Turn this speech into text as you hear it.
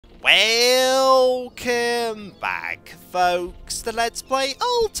Welcome back, folks, to Let's Play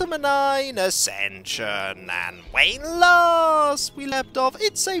Ultima 9 Ascension, and when last we left off,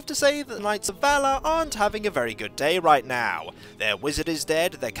 it's safe to say that the Knights of Valour aren't having a very good day right now. Their wizard is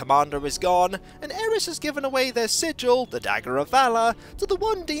dead, their commander is gone, and Eris has given away their sigil, the Dagger of Valour, to the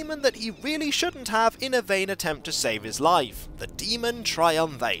one demon that he really shouldn't have in a vain attempt to save his life, the Demon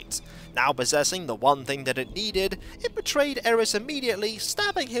Triumvirate. Now possessing the one thing that it needed, it betrayed Eris immediately,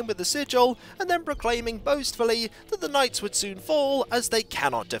 stabbing him with the sigil, and then proclaiming boastfully that the knights would soon fall as they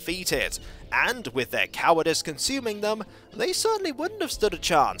cannot defeat it. And with their cowardice consuming them, they certainly wouldn't have stood a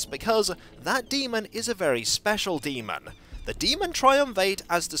chance, because that demon is a very special demon. The Demon Triumvirate,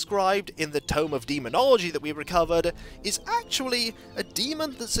 as described in the Tome of Demonology that we recovered, is actually a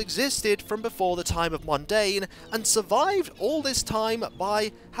demon that's existed from before the time of Mundane, and survived all this time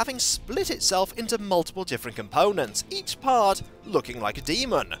by having split itself into multiple different components, each part looking like a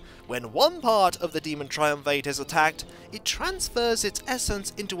demon. When one part of the Demon Triumvirate is attacked, it transfers its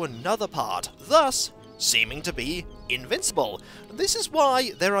essence into another part, thus seeming to be invincible. This is why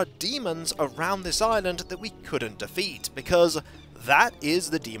there are demons around this island that we couldn't defeat, because that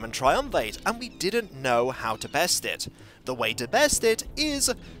is the Demon Triumvirate, and we didn't know how to best it. The way to best it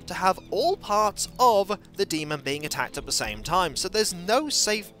is to have all parts of the demon being attacked at the same time, so there's no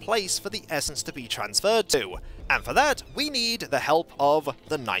safe place for the essence to be transferred to. And for that, we need the help of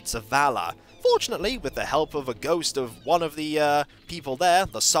the Knights of Valour. Fortunately, with the help of a ghost of one of the people there,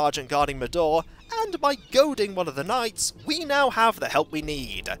 the sergeant guarding the door, and by goading one of the knights, we now have the help we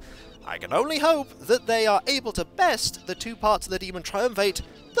need. I can only hope that they are able to best the two parts of the Demon Triumvirate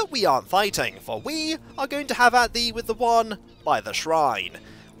that we aren't fighting, for we are going to have at thee with the one by the shrine.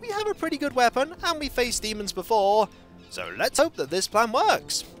 We have a pretty good weapon, and we faced demons before, so let's hope that this plan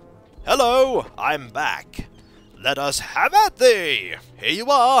works. Hello, I'm back. Let us have at thee! Here you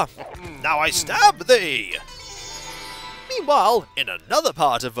are! Now I stab thee! Meanwhile, in another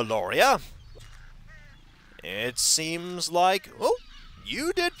part of Valoria, it seems like, oh,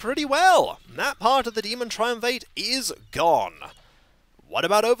 you did pretty well. That part of the Demon Triumvirate is gone. What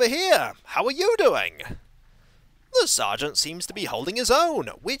about over here? How are you doing? The sergeant seems to be holding his own,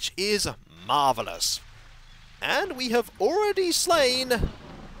 which is marvellous. And we have already slain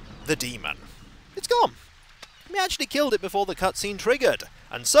the demon. It's gone. We actually killed it before the cutscene triggered.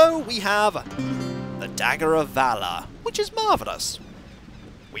 And so we have the Dagger of Valour, which is marvellous.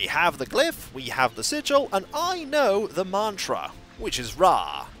 We have the glyph, we have the sigil, and I know the mantra, which is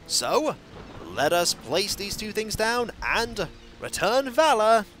Ra. So, let us place these two things down and return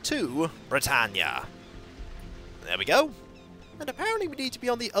Valour to Britannia. There we go. And apparently we need to be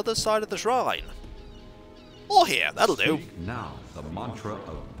on the other side of the shrine. Or here, that'll do. Speak now the mantra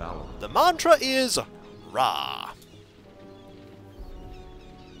of Valour. The mantra is Ra.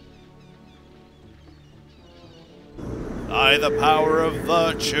 By the power of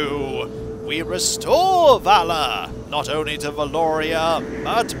virtue, we restore Valour, not only to Valoria,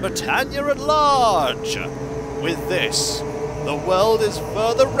 but Britannia at large. With this, the world is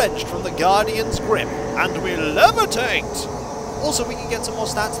further wrenched from the Guardian's grip, and we levitate! Also, we can get some more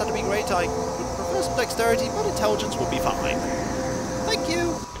stats, that'd be great. I would prefer some dexterity, but intelligence would be fine. Thank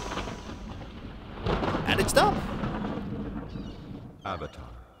you! And it's done. Avatar.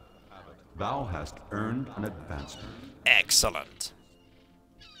 Thou hast earned an advancement. Excellent.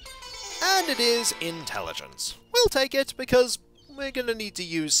 And it is intelligence. We'll take it because we're going to need to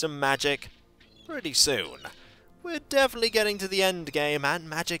use some magic pretty soon. We're definitely getting to the end game, and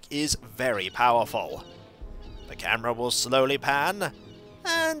magic is very powerful. The camera will slowly pan,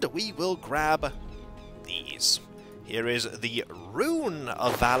 and we will grab these. Here is the Rune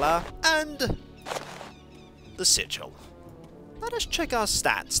of Valour and the sigil. Let us check our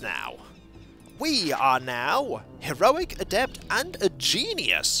stats now. We are now Heroic, Adept, and a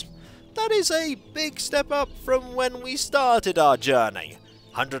Genius. That is a big step up from when we started our journey.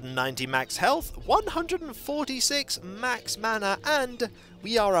 190 max health, 146 max mana, and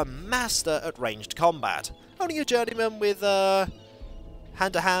we are a master at ranged combat. Only a journeyman with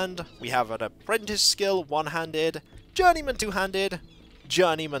hand-to-hand. We have an apprentice skill, one-handed, journeyman two-handed,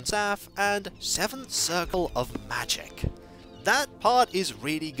 journeyman staff, and 7th circle of magic. That part is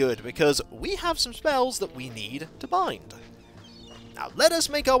really good, because we have some spells that we need to bind. Now let us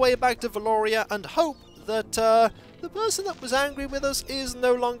make our way back to Valoria and hope that the person that was angry with us is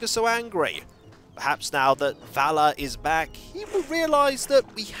no longer so angry. Perhaps now that Valour is back, he will realise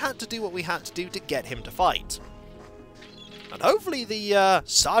that we had to do what we had to do to get him to fight. And hopefully the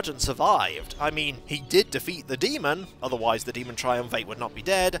sergeant survived. I mean, he did defeat the demon, otherwise the Demon Triumvirate would not be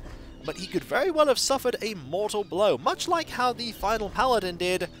dead, but he could very well have suffered a mortal blow, much like how the final paladin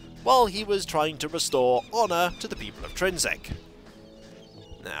did while he was trying to restore honour to the people of Trinsic.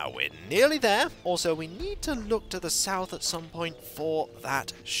 Now we're nearly there. Also, we need to look to the south at some point for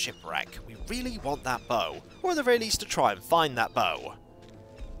that shipwreck. We really want that bow, or at the very least to try and find that bow.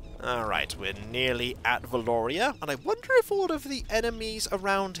 Alright, we're nearly at Valoria, and I wonder if all of the enemies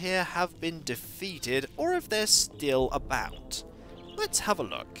around here have been defeated, or if they're still about. Let's have a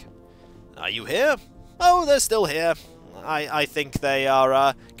look. Are you here? Oh, they're still here. I think they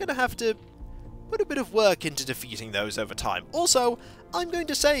are going to have to put a bit of work into defeating those over time. Also, I'm going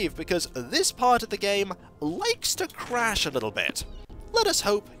to save because this part of the game likes to crash a little bit. Let us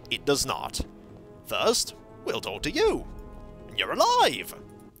hope it does not. First, we'll talk to you. You're alive!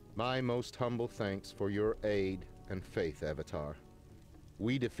 My most humble thanks for your aid and faith, Avatar.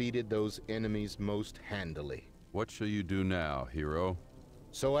 We defeated those enemies most handily. What shall you do now, hero?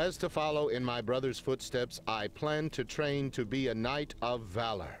 So as to follow in my brother's footsteps, I plan to train to be a knight of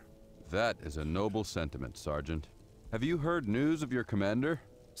valor. That is a noble sentiment, Sergeant. Have you heard news of your commander?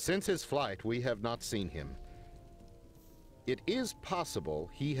 Since his flight, we have not seen him. It is possible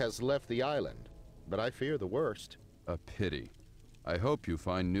he has left the island, but I fear the worst. A pity. I hope you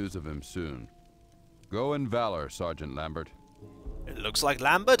find news of him soon. Go in valor, Sergeant Lambert. It looks like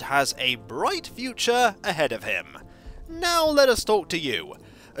Lambert has a bright future ahead of him. Now let us talk to you.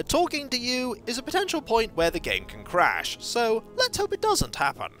 Talking to you is a potential point where the game can crash, so let's hope it doesn't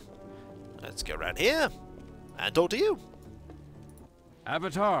happen. Let's go around here and talk to you.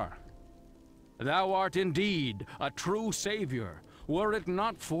 Avatar, thou art indeed a true savior. Were it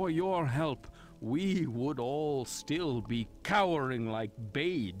not for your help, we would all still be cowering like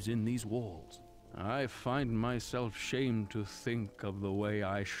babes in these walls. I find myself shamed to think of the way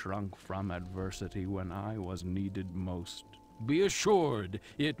I shrunk from adversity when I was needed most. Be assured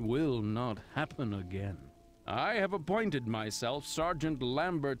it will not happen again. I have appointed myself Sergeant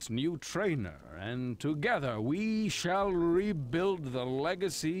Lambert's new trainer, and together we shall rebuild the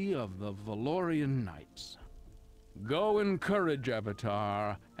legacy of the Valorian Knights. Go in courage,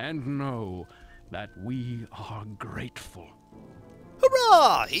 Avatar, and know that we are grateful.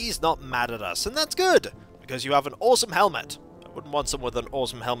 Hurrah! He's not mad at us, and that's good, because you have an awesome helmet. I wouldn't want someone with an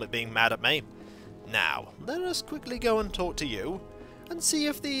awesome helmet being mad at me. Now, let us quickly go and talk to you, and see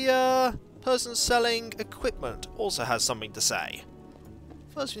if the person selling equipment also has something to say.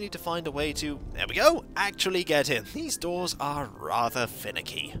 First we need to find a way to, there we go, actually get in. These doors are rather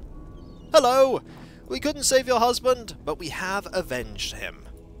finicky. Hello! We couldn't save your husband, but we have avenged him.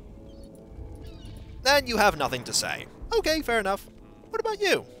 And you have nothing to say. Okay, fair enough. What about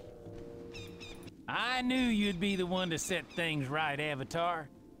you? I knew you'd be the one to set things right, Avatar.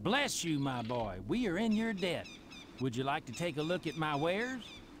 Bless you, my boy. We are in your debt. Would you like to take a look at my wares?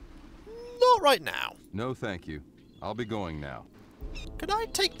 Not right now. No, thank you. I'll be going now. Can I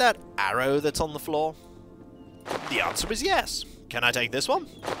take that arrow that's on the floor? The answer is yes. Can I take this one?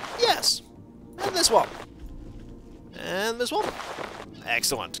 Yes. And this one. And this one.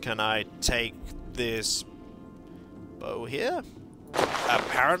 Excellent. Can I take this bow here?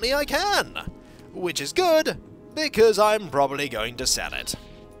 Apparently I can. Which is good, because I'm probably going to sell it.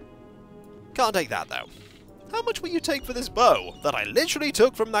 Can't take that, though. How much will you take for this bow that I literally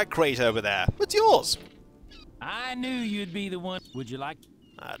took from that crate over there? What's yours? I knew you'd be the one. Would you like...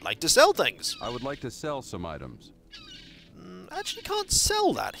 I'd like to sell things. I would like to sell some items. Actually can't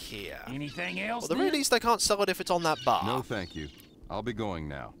sell that here. Anything else, Well, at the very least I can't sell it if it's on that bar. No, thank you. I'll be going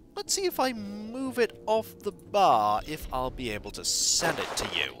now. Let's see if I move it off the bar, if I'll be able to sell it to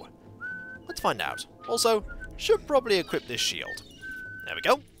you. Let's find out. Also, should probably equip this shield. There we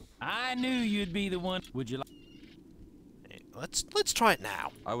go. I knew you'd be the one. Would you like... Let's try it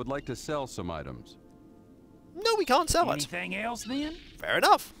now. I would like to sell some items. No, we can't sell it. Anything else, then? Fair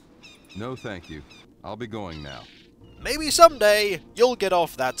enough. No, thank you. I'll be going now. Maybe someday you'll get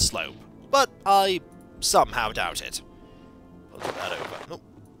off that slope, but I somehow doubt it. Put that over. Nope.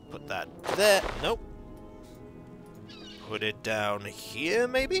 Put that there. Nope. Put it down here,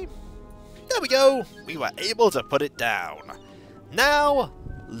 maybe? There we go. We were able to put it down. Now,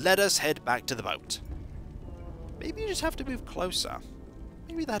 let us head back to the boat. Maybe you just have to move closer.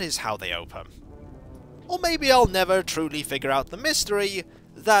 Maybe that is how they open. Or maybe I'll never truly figure out the mystery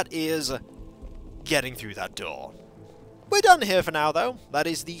that is getting through that door. We're done here for now, though. That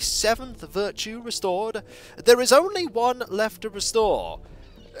is the 7th virtue restored. There is only one left to restore,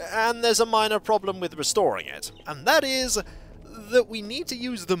 and there's a minor problem with restoring it, and that is that we need to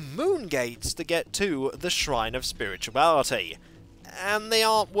use the moon gates to get to the Shrine of Spirituality, and they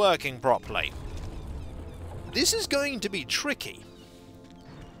aren't working properly. This is going to be tricky,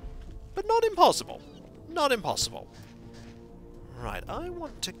 but not impossible. Not impossible. Right, I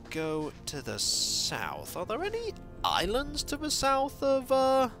want to go to the south. Are there any islands to the south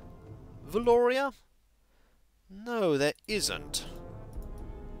of, Valoria? No, there isn't.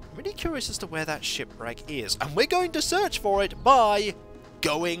 I'm really curious as to where that shipwreck is, and we're going to search for it by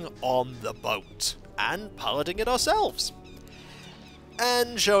going on the boat and piloting it ourselves.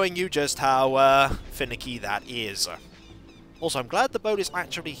 And showing you just how, finicky that is. Also, I'm glad the boat is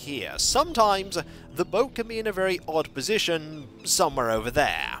actually here. Sometimes, the boat can be in a very odd position somewhere over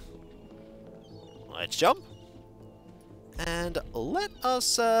there. Let's jump. And let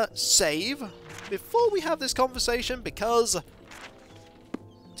us save before we have this conversation, because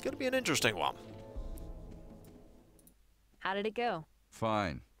it's going to be an interesting one. How did it go?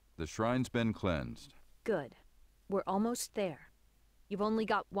 Fine. The shrine's been cleansed. Good. We're almost there. You've only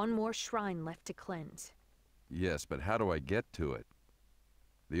got one more shrine left to cleanse. Yes, but how do I get to it?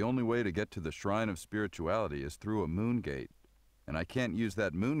 The only way to get to the Shrine of Spirituality is through a moon gate, and I can't use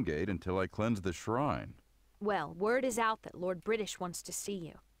that moon gate until I cleanse the shrine. Well, word is out that Lord British wants to see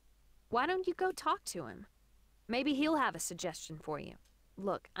you. Why don't you go talk to him? Maybe he'll have a suggestion for you.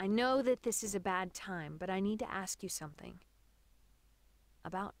 Look, I know that this is a bad time, but I need to ask you something.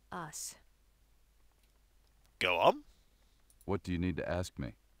 About us. Go on. What do you need to ask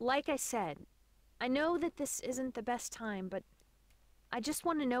me? Like I said, I know that this isn't the best time, but I just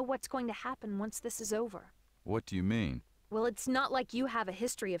want to know what's going to happen once this is over. What do you mean? Well, it's not like you have a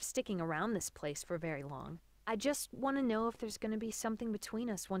history of sticking around this place for very long. I just want to know if there's going to be something between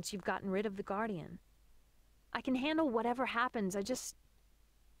us once you've gotten rid of the Guardian. I can handle whatever happens. I just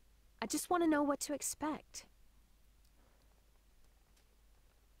want to know what to expect.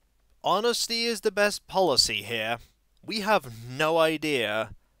 Honesty is the best policy here. We have no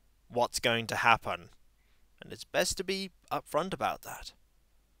idea what's going to happen, and it's best to be upfront about that.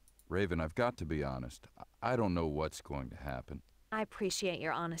 Raven, I've got to be honest. I don't know what's going to happen. I appreciate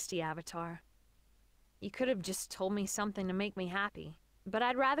your honesty, Avatar. You could have just told me something to make me happy, but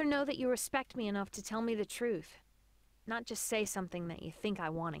I'd rather know that you respect me enough to tell me the truth, not just say something that you think I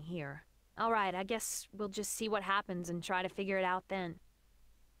want to hear. Alright, I guess we'll just see what happens and try to figure it out then.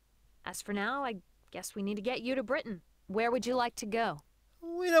 As for now, I guess we need to get you to Britain. Where would you like to go?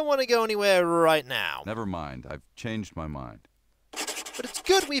 We don't want to go anywhere right now. Never mind. I've changed my mind. But it's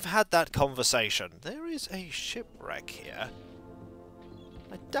good we've had that conversation. There is a shipwreck here.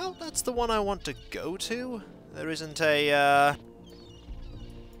 I doubt that's the one I want to go to. There isn't a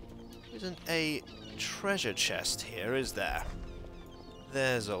treasure chest here, is there?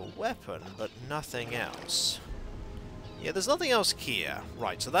 There's a weapon, but nothing else. Yeah, there's nothing else here.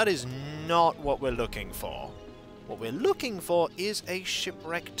 Right, so that is not what we're looking for. What we're looking for is a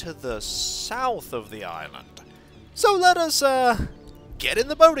shipwreck to the south of the island. So let us, get in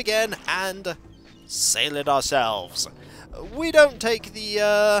the boat again and sail it ourselves. We don't take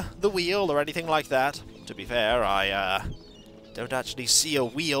the wheel or anything like that. To be fair, I, don't actually see a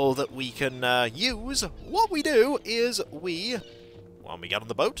wheel that we can, use. What we do is when we get on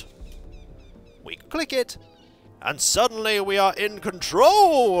the boat, we click it, and suddenly we are in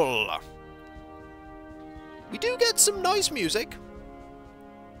control! We do get some nice music,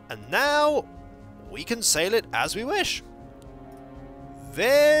 and now we can sail it as we wish.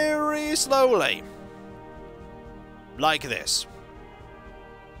 Very slowly. Like this.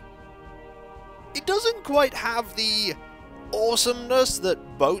 It doesn't quite have the awesomeness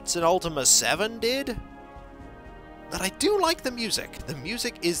that boats in Ultima 7 did, but I do like the music. The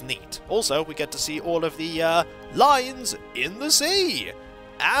music is neat. Also, we get to see all of the lines in the sea,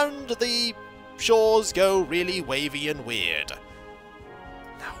 and the shores go really wavy and weird.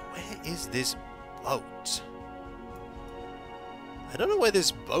 Now, where is this boat? I don't know where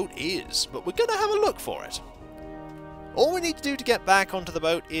this boat is, but we're gonna have a look for it. All we need to do to get back onto the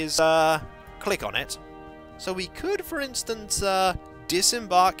boat is click on it. So we could, for instance,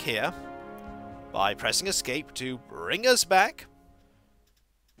 disembark here by pressing escape to bring us back.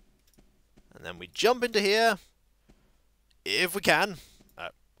 And then we jump into here, if we can.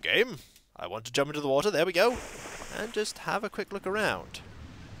 Game, I want to jump into the water, there we go. And just have a quick look around.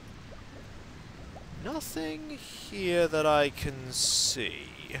 Nothing here that I can see.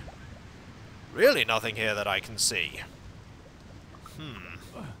 Really nothing here that I can see.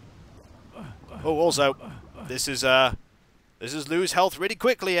 Oh, also, this is lose health really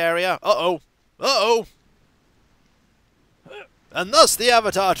quickly area. Uh-oh. Uh-oh. And thus the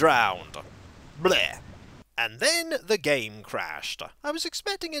Avatar drowned. Bleh. And then the game crashed. I was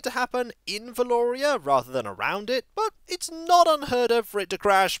expecting it to happen in Valoria rather than around it, but it's not unheard of for it to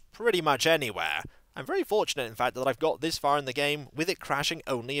crash pretty much anywhere. I'm very fortunate, in fact, that I've got this far in the game with it crashing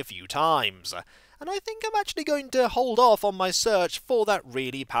only a few times. and I think I'm actually going to hold off on my search for that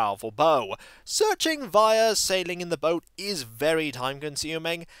really powerful bow. Searching via sailing in the boat is very time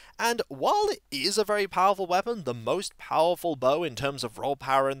consuming, and while it is a very powerful weapon, the most powerful bow in terms of raw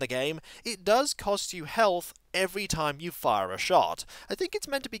power in the game, it does cost you health every time you fire a shot. I think it's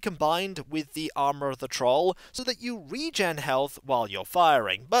meant to be combined with the armor of the troll so that you regen health while you're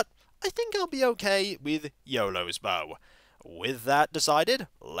firing, but I think I'll be okay with YOLO's bow. With that decided,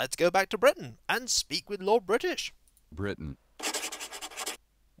 let's go back to Britain and speak with Lord British. Britain.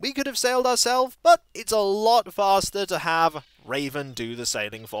 We could have sailed ourselves, but it's a lot faster to have Raven do the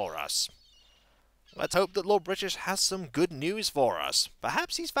sailing for us. Let's hope that Lord British has some good news for us.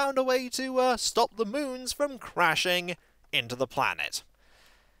 Perhaps he's found a way to stop the moons from crashing into the planet.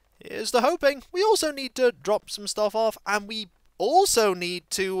 Here's the hoping. We also need to drop some stuff off, and we also need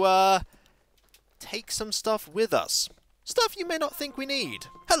to take some stuff with us. Stuff you may not think we need.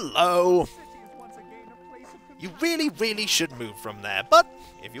 Hello! You really should move from there, but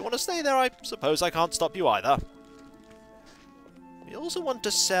if you want to stay there, I suppose I can't stop you either. We also want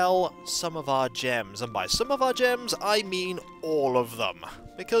to sell some of our gems, and by some of our gems, I mean all of them,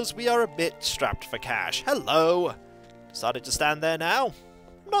 because we are a bit strapped for cash. Hello! Decided to stand there now?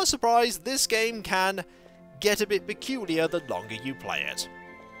 Not surprised, this game can get a bit peculiar the longer you play it.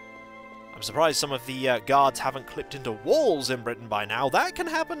 I'm surprised some of the guards haven't clipped into walls in Britain by now. That can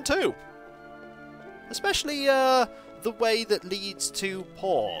happen too. Especially the way that leads to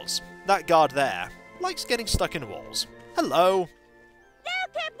paws. That guard there likes getting stuck in walls. Hello.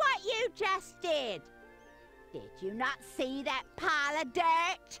 Look at what you just did! Did you not see that pile of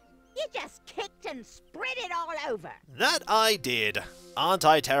dirt? You just kicked and spread it all over. That I did. Aren't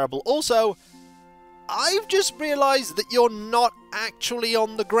I terrible? Also, I've just realised that you're not actually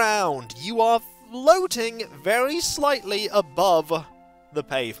on the ground. You are floating very slightly above the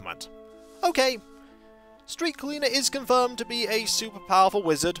pavement. Okay. Street Cleaner is confirmed to be a super powerful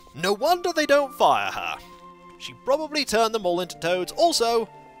wizard. No wonder they don't fire her. She probably turned them all into toads. Also,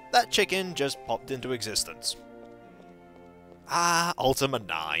 that chicken just popped into existence. Ah, Ultima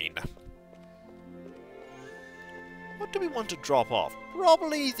 9. What do we want to drop off?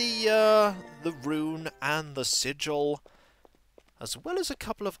 Probably the rune and the sigil, as well as a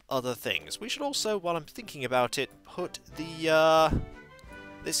couple of other things. We should also, while I'm thinking about it, put the,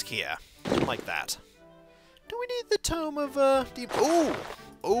 this here, like that. Do we need the Tome of,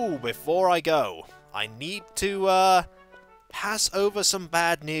 Ooh, before I go, I need to, pass over some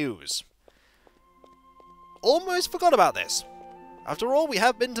bad news. Almost forgot about this. After all, we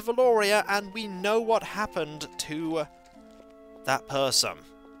have been to Valoria, and we know what happened to that person.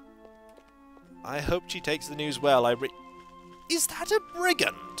 I hope she takes the news well. Is that a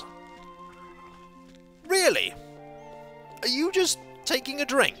brigand? Really? Are you just taking a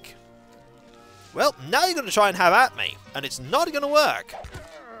drink? Well, now you're going to try and have at me, and it's not going to work.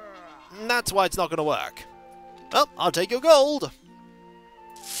 And that's why it's not going to work. Well, I'll take your gold.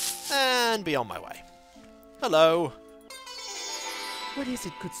 And be on my way. Hello. What is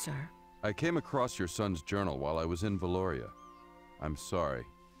it, good sir? I came across your son's journal while I was in Valoria. I'm sorry,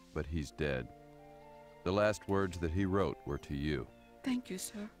 but he's dead. The last words that he wrote were to you. Thank you,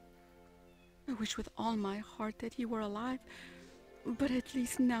 sir. I wish with all my heart that he were alive, but at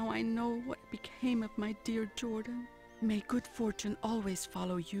least now I know what became of my dear Jordan. May good fortune always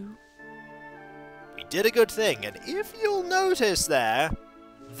follow you. We did a good thing, and if you'll notice there,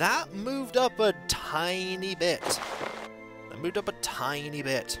 that moved up a tiny bit. Moved up a tiny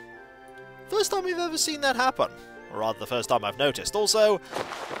bit. First time we've ever seen that happen. Or rather, the first time I've noticed. Also,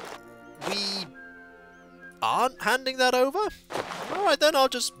 we aren't handing that over? Alright then, I'll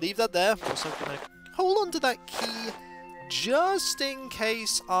just leave that there. Also, can I hold on to that key just in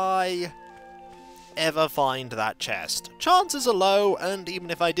case I ever find that chest. Chances are low, and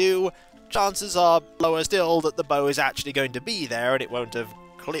even if I do, chances are lower still that the bow is actually going to be there and it won't have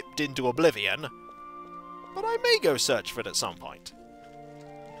clipped into oblivion. But I may go search for it at some point.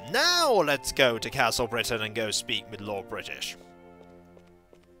 Now let's go to Castle Britain and go speak with Lord British.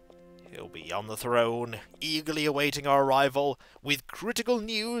 He'll be on the throne, eagerly awaiting our arrival, with critical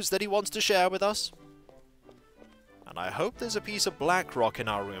news that he wants to share with us. And I hope there's a piece of black rock in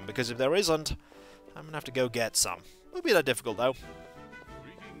our room, because if there isn't, I'm gonna have to go get some. Won't be that difficult, though.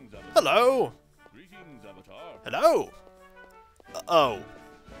 Greetings, Avatar. Hello! Greetings, Avatar. Hello!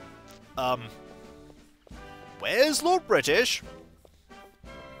 Where's Lord British?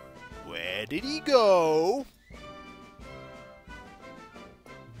 Where did he go?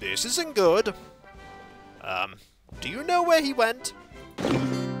 This isn't good. Do you know where he went?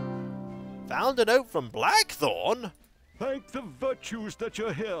 Found a note from Blackthorn? Thank the virtues that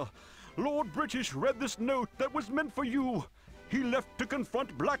you're here. Lord British read this note that was meant for you. He left to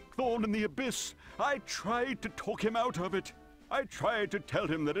confront Blackthorn in the Abyss. I tried to talk him out of it. I tried to tell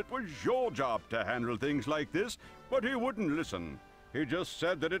him that it was your job to handle things like this, but he wouldn't listen. He just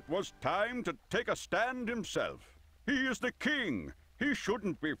said that it was time to take a stand himself. He is the king. He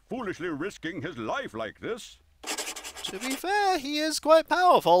shouldn't be foolishly risking his life like this. To be fair, he is quite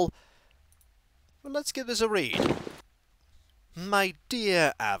powerful. But let's give this a read. My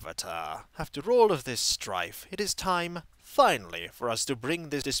dear Avatar, after all of this strife, it is time, finally, for us to bring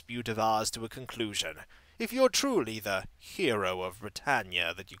this dispute of ours to a conclusion. If you're truly the hero of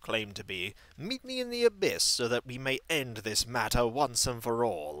Britannia that you claim to be, meet me in the Abyss so that we may end this matter once and for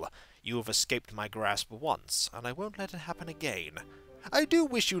all. You have escaped my grasp once, and I won't let it happen again. I do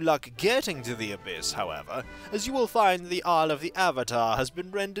wish you luck getting to the Abyss, however, as you will find the Isle of the Avatar has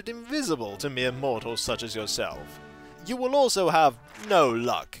been rendered invisible to mere mortals such as yourself. You will also have no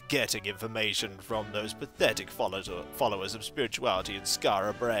luck getting information from those pathetic followers of spirituality in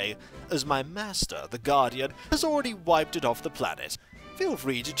Skara Brae, as my master, the Guardian, has already wiped it off the planet. Feel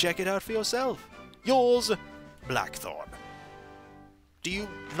free to check it out for yourself. Yours, Blackthorn. Do you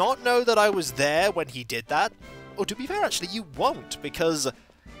not know that I was there when he did that? Or to be fair, actually, you won't, because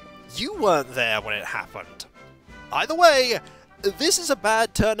you weren't there when it happened. Either way, this is a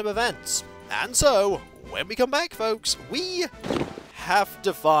bad turn of events, and so, when we come back, folks, we have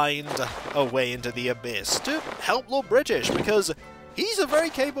to find a way into the Abyss to help Lord British, because he's a very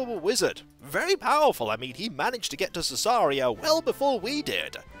capable wizard. Very powerful. I mean, he managed to get to Cesaria well before we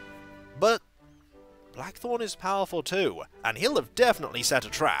did. But Blackthorn is powerful too, and he'll have definitely set a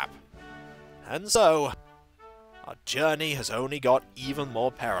trap. And so, our journey has only got even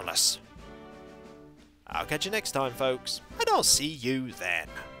more perilous. I'll catch you next time, folks, and I'll see you then.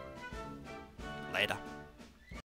 Later.